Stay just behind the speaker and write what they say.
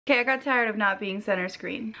Okay, I got tired of not being center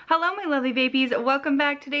screen. Hello my lovely vapies, welcome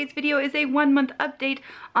back. Today's video is a 1 month update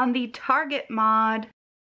on the Target mod.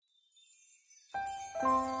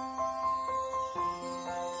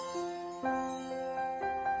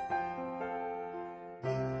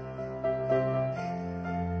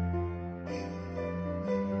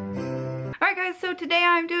 Alright guys, so today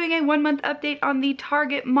I'm doing a 1 month update on the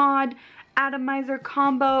Target mod atomizer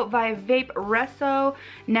combo by Vape Resso.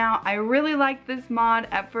 Now I really like this mod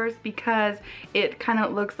at first because it kind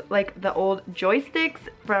of looks like the old joysticks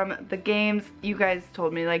from the games you guys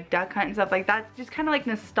told me, like Duck Hunt and stuff like that. It's just kind of like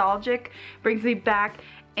nostalgic, brings me back.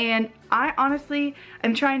 And I honestly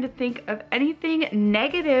am trying to think of anything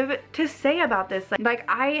negative to say about this. Like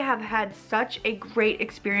I have had such a great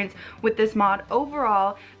experience with this mod.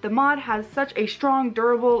 Overall, the mod has such a strong,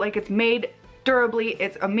 durable, like it's made durably,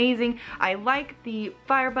 it's amazing. I like the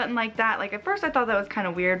fire button like that. Like at first I thought that was kind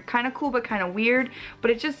of weird, kind of cool but kind of weird,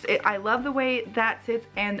 but it's just, I love the way that sits.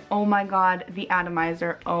 And oh my god, the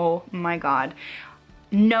atomizer, oh my god.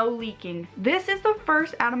 No leaking. This is the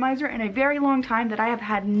first atomizer in a very long time that I have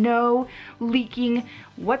had no leaking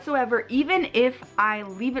whatsoever. Even if I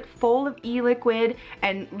leave it full of e-liquid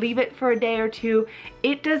and leave it for a day or two,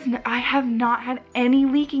 it doesn't, I have not had any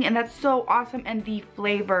leaking, and that's so awesome. And the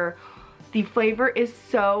flavor is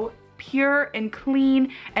so pure and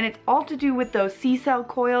clean, and it's all to do with those C-cell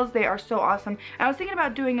coils. They are so awesome. And I was thinking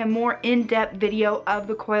about doing a more in-depth video of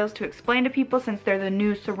the coils to explain to people, since they're the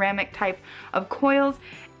new ceramic type of coils.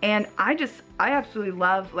 And I absolutely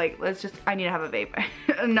love, like, I need to have a vape.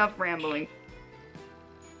 Enough rambling.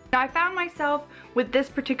 Now I found myself with this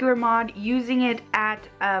particular mod using it at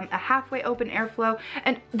a halfway open airflow,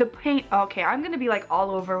 and the paint, okay, I'm gonna be like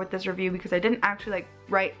all over with this review because I didn't actually like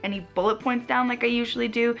write any bullet points down like I usually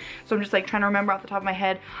do, so I'm just like trying to remember off the top of my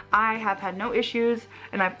head. I have had no issues,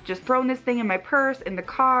 and I've just thrown this thing in my purse, in the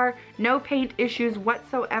car, no paint issues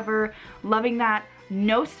whatsoever, loving that.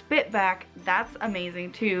 No spit back, that's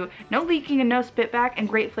amazing too. No leaking and no spit back, and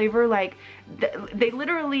great flavor. Like they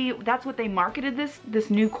literally, that's what they marketed this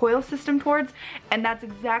new coil system towards, and that's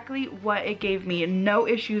exactly what it gave me. No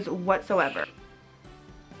issues whatsoever.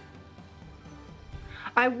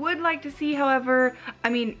 I would like to see, however, I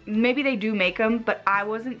mean, maybe they do make them, but I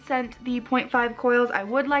wasn't sent the 0.5 coils. I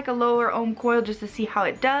would like a lower ohm coil just to see how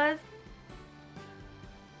it does,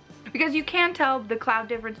 because you can tell the cloud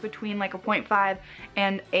difference between like a 0.5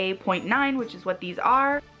 and a 0.9, which is what these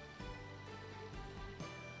are.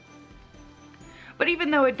 But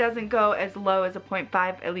even though it doesn't go as low as a 0.5,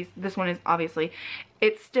 at least this one is, obviously,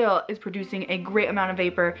 it still is producing a great amount of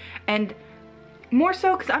vapor. And more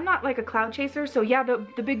so because I'm not like a cloud chaser, so yeah,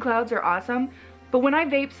 the big clouds are awesome, but when I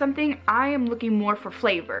vape something, I am looking more for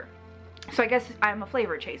flavor. So I guess I'm a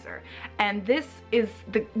flavor chaser, and this is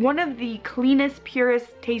one of the cleanest, purest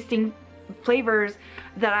tasting flavors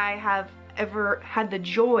that I have ever had the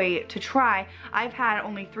joy to try. I've had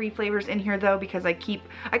only 3 flavors in here though, because I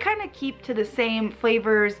kind of keep to the same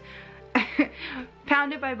flavors.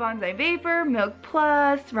 Pounded by Bonsai Vapor, Milk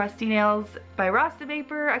Plus, Rusty Nails by Rasta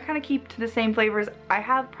Vapor. I kind of keep to the same flavors. I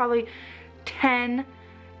have probably 10,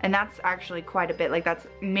 and that's actually quite a bit. Like that's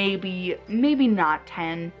maybe not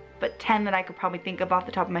 10, but 10 that I could probably think of off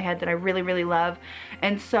the top of my head that I really, really love.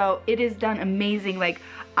 And so it is done amazing. Like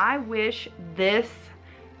I wish this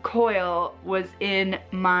coil was in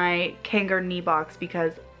my Kangaroo knee box,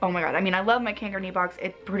 because oh my god, I mean, I love my Kangaroo knee box.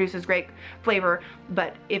 It produces great flavor,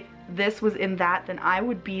 but if this was in that, then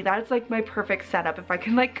that's like my perfect setup if I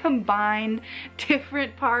can like combine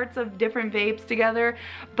different parts of different vapes together.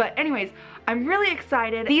 But anyways, I'm really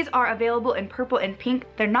excited. These are available in purple and pink.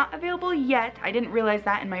 They're not available yet. I didn't realize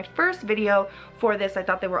that in my first video for this. I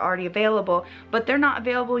thought they were already available, but they're not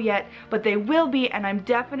available yet, but they will be. And I'm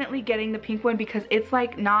definitely getting the pink one because it's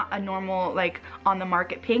like not a normal, like on the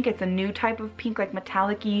market pink. It's a new type of pink, like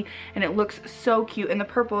metallic-y, and it looks so cute. And the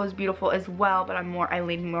purple is beautiful as well, but I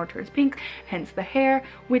lean more towards pink, hence the hair,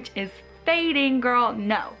 which is fading, girl,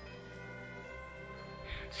 no.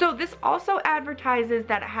 So this also advertises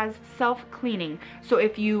that it has self-cleaning. So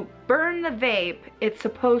if you burn the vape, it's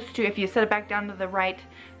supposed to, if you set it back down to the right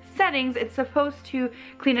settings, it's supposed to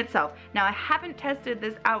clean itself. Now I haven't tested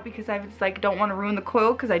this out because I just like don't want to ruin the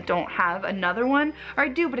coil, because I don't have another one, or I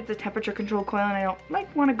do, but it's a temperature control coil and I don't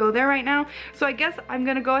like want to go there right now. So I guess I'm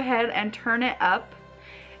gonna go ahead and turn it up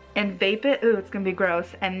and vape it. Ooh, it's gonna be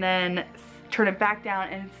gross. And then turn it back down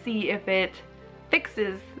and see if it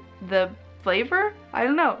fixes the flavor. I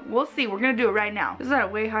don't know, we'll see. We're gonna do it right now. This is at a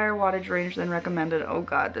way higher wattage range than recommended. Oh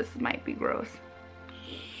god, this might be gross.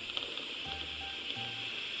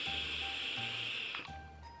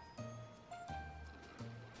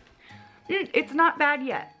 It's not bad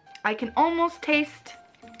yet. I can almost taste,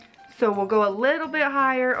 so we'll go a little bit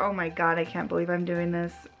higher. Oh my god, I can't believe I'm doing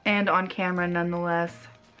this. And on camera nonetheless.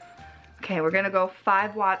 Okay, we're gonna go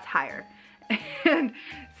 5 watts higher. And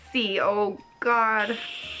see, oh god.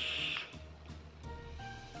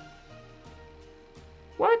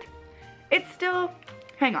 What? It's still,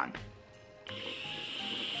 hang on.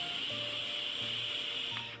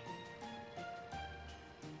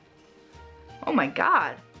 Oh my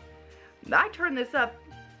god. I turned this up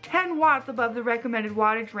 10 watts above the recommended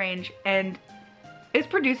wattage range and it's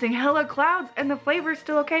producing hella clouds and the flavor's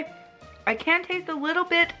still okay. I can taste a little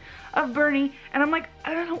bit of burning and I'm like,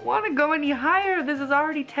 I don't want to go any higher. This is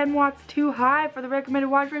already 10 watts too high for the recommended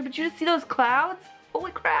wattage range, but you just see those clouds?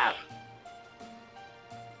 Holy crap.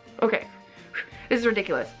 Okay, this is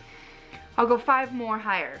ridiculous. I'll go 5 more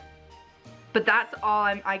higher. But that's all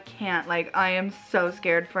I can't, like, I am so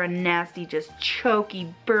scared for a nasty, just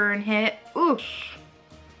choky burn hit. Oof.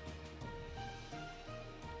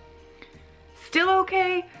 Still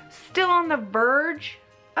okay, still on the verge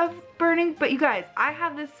of burning, but you guys, I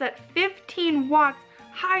have this set 15 watts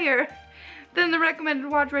higher than the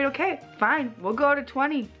recommended wattage rate. Okay, fine, we'll go to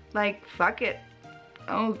 20. Like, fuck it.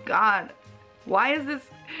 Oh god. Why is this,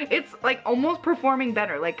 it's like almost performing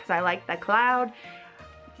better, like, cause I like the cloud.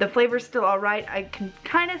 The flavor's still alright. I can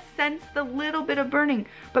kind of sense the little bit of burning.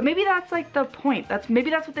 But maybe that's like the point. Maybe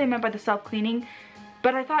that's what they meant by the self-cleaning.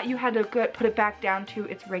 But I thought you had to put it back down to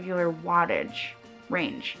its regular wattage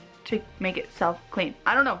range to make it self-clean.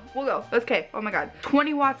 I don't know. We'll go. Okay. Oh my god.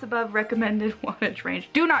 20 watts above recommended wattage range.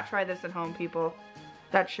 Do not try this at home, people.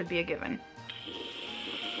 That should be a given.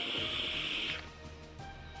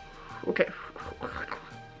 Okay.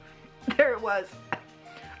 There it was.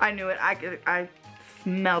 I knew it. I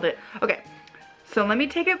smelled it. Okay, so let me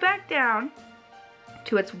take it back down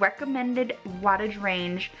to its recommended wattage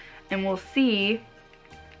range and we'll see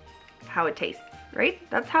how it tastes, right?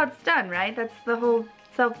 That's how it's done, right? That's the whole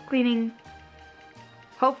self-cleaning,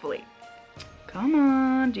 hopefully. Come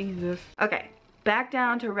on, Jesus. Okay, back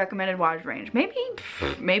down to recommended wattage range.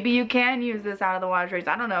 Maybe you can use this out of the wattage range,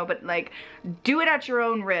 I don't know, but like, do it at your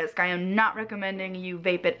own risk. I am not recommending you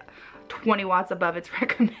vape it 20 watts above its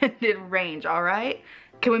recommended range, alright?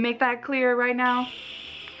 Can we make that clear right now?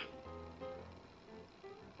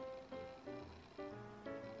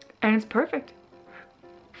 And it's perfect.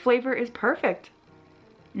 Flavor is perfect.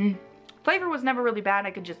 Flavor was never really bad.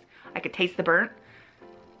 I could taste the burnt.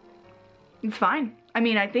 It's fine. I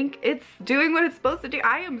mean, I think it's doing what it's supposed to do.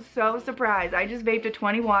 I am so surprised. I just vaped to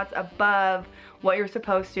 20 watts above what you're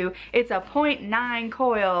supposed to. It's a 0.9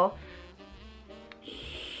 coil.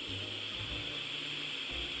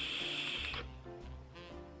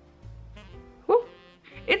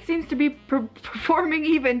 It seems to be performing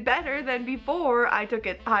even better than before I took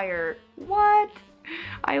it higher. What?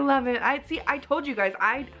 I love it. I told you guys,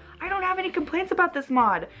 I don't have any complaints about this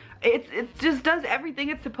mod. It just does everything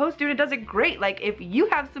it's supposed to and it does it great. Like, if you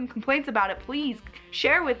have some complaints about it, please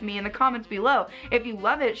share with me in the comments below. If you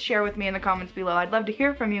love it, share with me in the comments below. I'd love to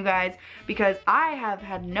hear from you guys because I have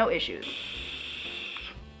had no issues.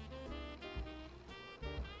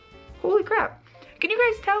 Holy crap. Can you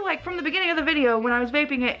guys tell, like, from the beginning of the video when I was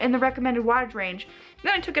vaping it in the recommended wattage range,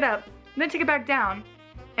 then I took it up, then took it back down,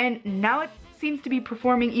 and now it seems to be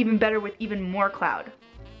performing even better with even more cloud.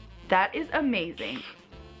 That is amazing.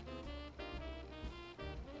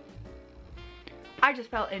 I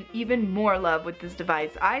just fell in even more love with this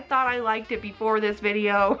device. I thought I liked it before this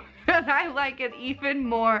video, and I like it even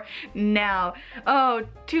more now. Oh,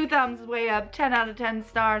 2 thumbs way up, 10 out of 10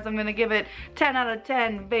 stars. I'm gonna give it 10 out of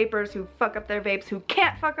 10 vapors who fuck up their vapes, who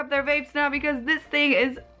can't fuck up their vapes now because this thing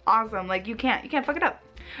is awesome. Like, you can't fuck it up.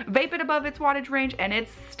 Vape it above its wattage range and it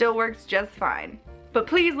still works just fine. But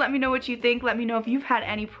please let me know what you think. Let me know if you've had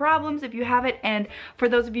any problems, if you have it. And for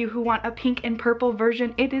those of you who want a pink and purple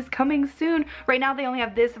version, it is coming soon. Right now they only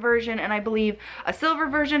have this version and I believe a silver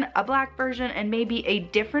version, a black version, and maybe a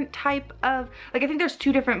different type of, like, I think there's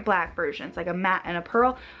 2 different black versions, like a matte and a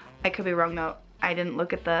pearl. I could be wrong though. I didn't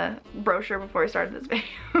look at the brochure before I started this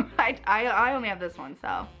video. I only have this one,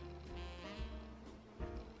 so.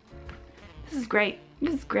 This is great.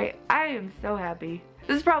 This is great. I am so happy.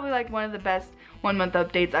 This is probably like one of the best 1 month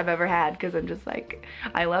updates I've ever had because I'm just like,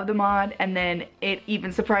 I love the mod and then it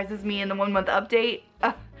even surprises me in the 1 month update.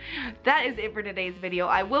 that is it for today's video.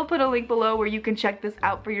 I will put a link below where you can check this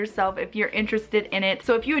out for yourself if you're interested in it.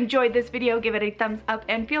 So if you enjoyed this video, give it a thumbs up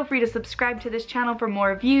and feel free to subscribe to this channel for more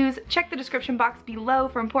reviews. Check the description box below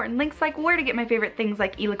for important links like where to get my favorite things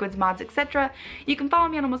like e-liquids, mods, etc. You can follow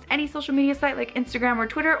me on almost any social media site like Instagram or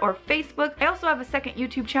Twitter or Facebook. I also have a second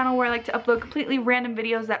YouTube channel where I like to upload completely random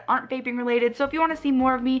videos that aren't vaping related. So if you want to see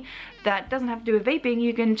more of me that doesn't have to do with vaping,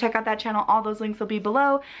 you can check out that channel. All those links will be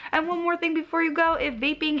below. And one more thing before you go, if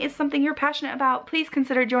vaping is something you're passionate about, please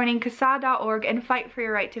consider joining CASA.org and fight for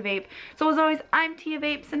your right to vape. So as always, I'm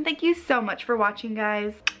TiaVapes, and thank you so much for watching,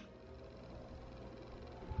 guys.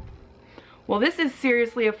 Well, this is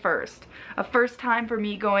seriously a first. A first time for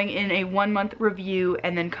me going in a 1 month review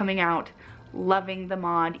and then coming out loving the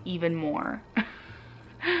mod even more.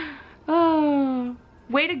 Oh,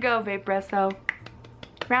 way to go, Vaperesso.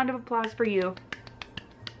 Round of applause for you.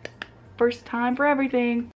 First time for everything.